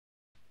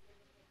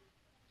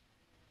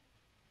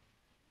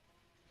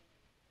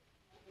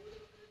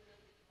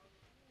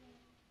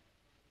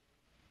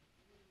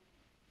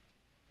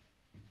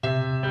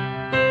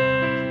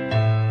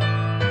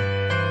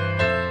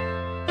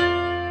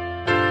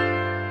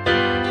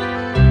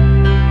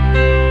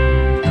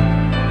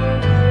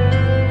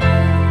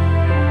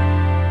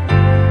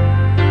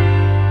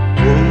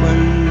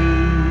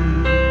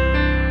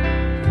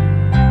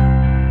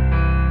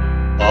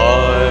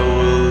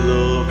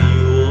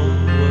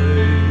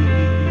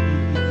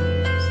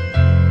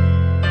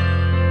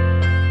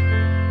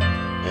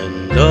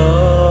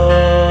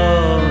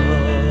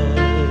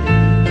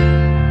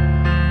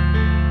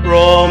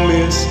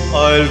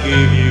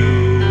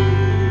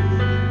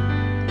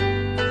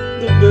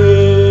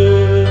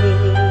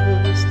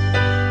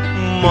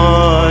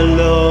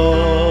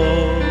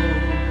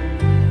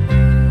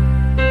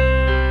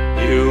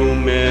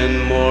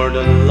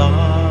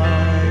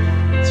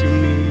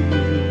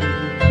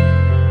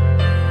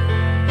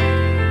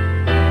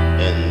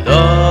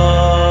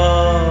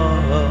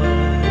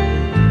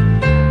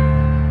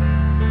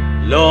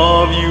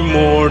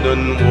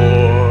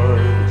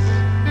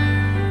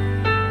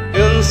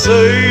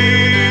say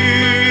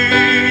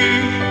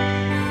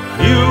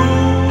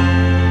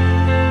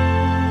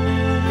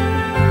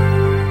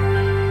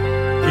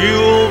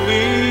you'll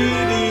be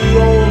the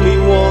only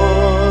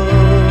one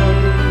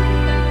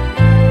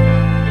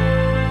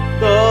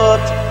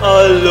that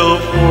I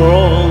love for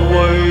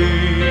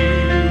always,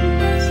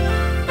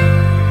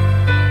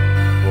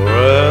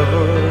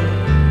 forever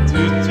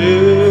to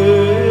cherish.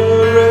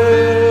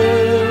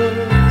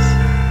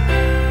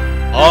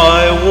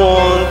 I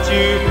want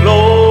you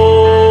close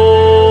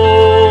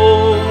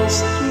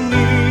to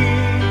me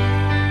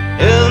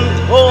and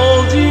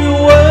hold you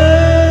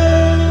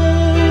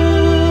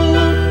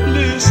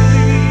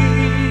endlessly.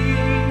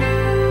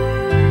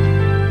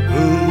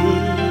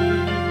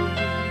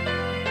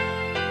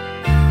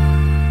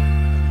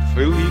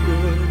 Feel you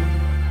good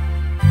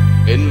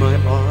in my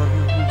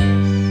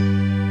arms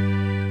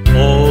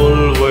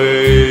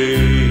always.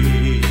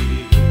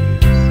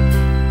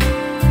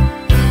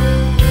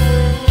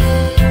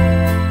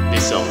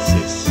 This song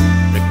is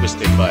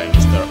requested by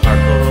Mr.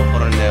 Arturo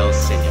Coronel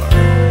Sr.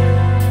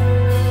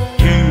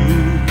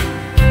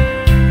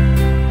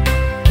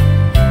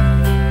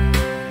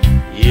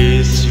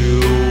 Yes, you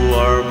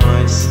are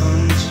my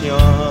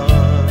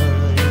sunshine.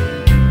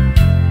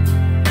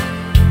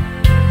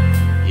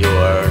 You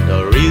are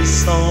the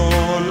reason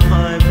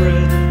I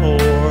breathe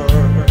for,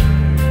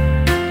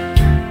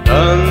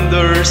 and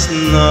there's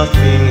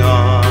nothing I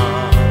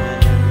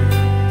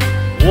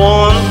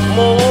want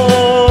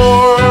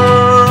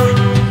more.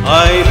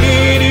 I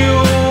need you.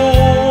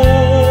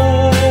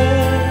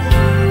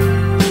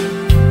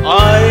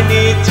 I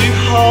need to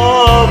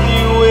have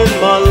you in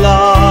my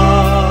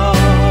life.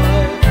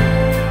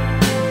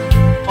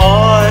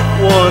 I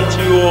want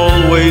you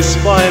always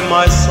by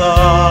my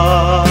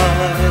side,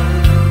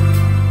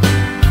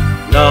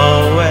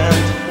 now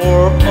and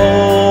for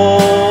always.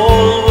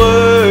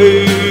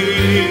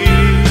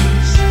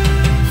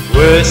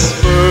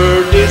 Whisper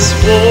these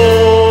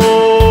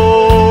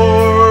words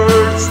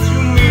to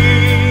me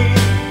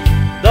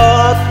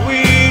that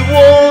we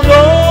won't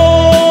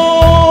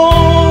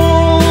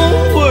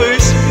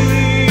always be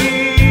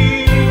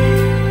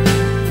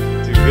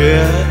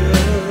together.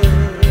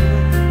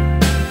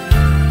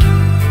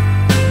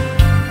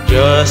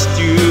 Just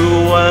you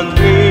and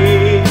me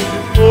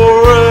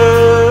forever.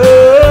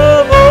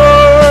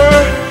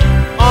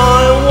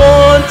 I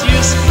want you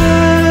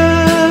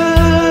spend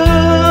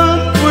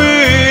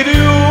with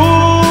you,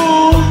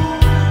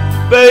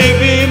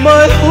 baby,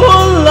 my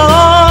whole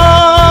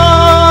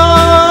life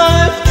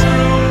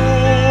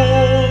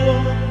through.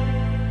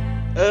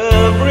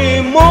 Every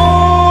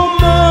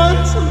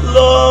moment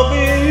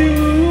loving you.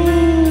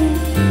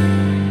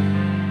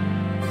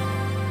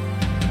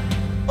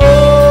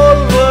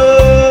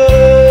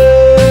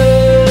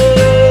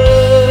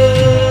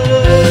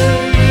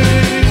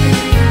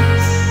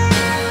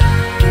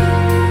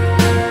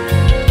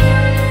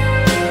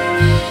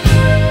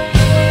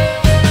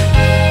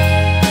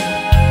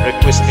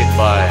 Requested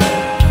by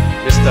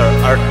Mr.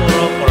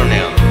 Arturo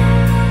Coronel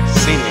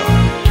Sr.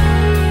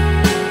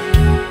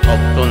 of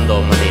Tondo,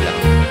 Manila.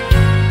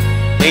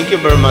 Thank you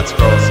very much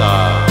bro sa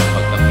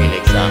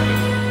pagkapilig sa akin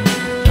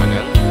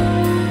channel.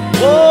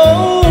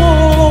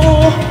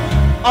 Oh,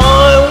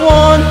 I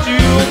want to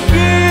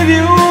give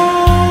you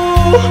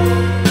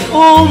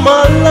all my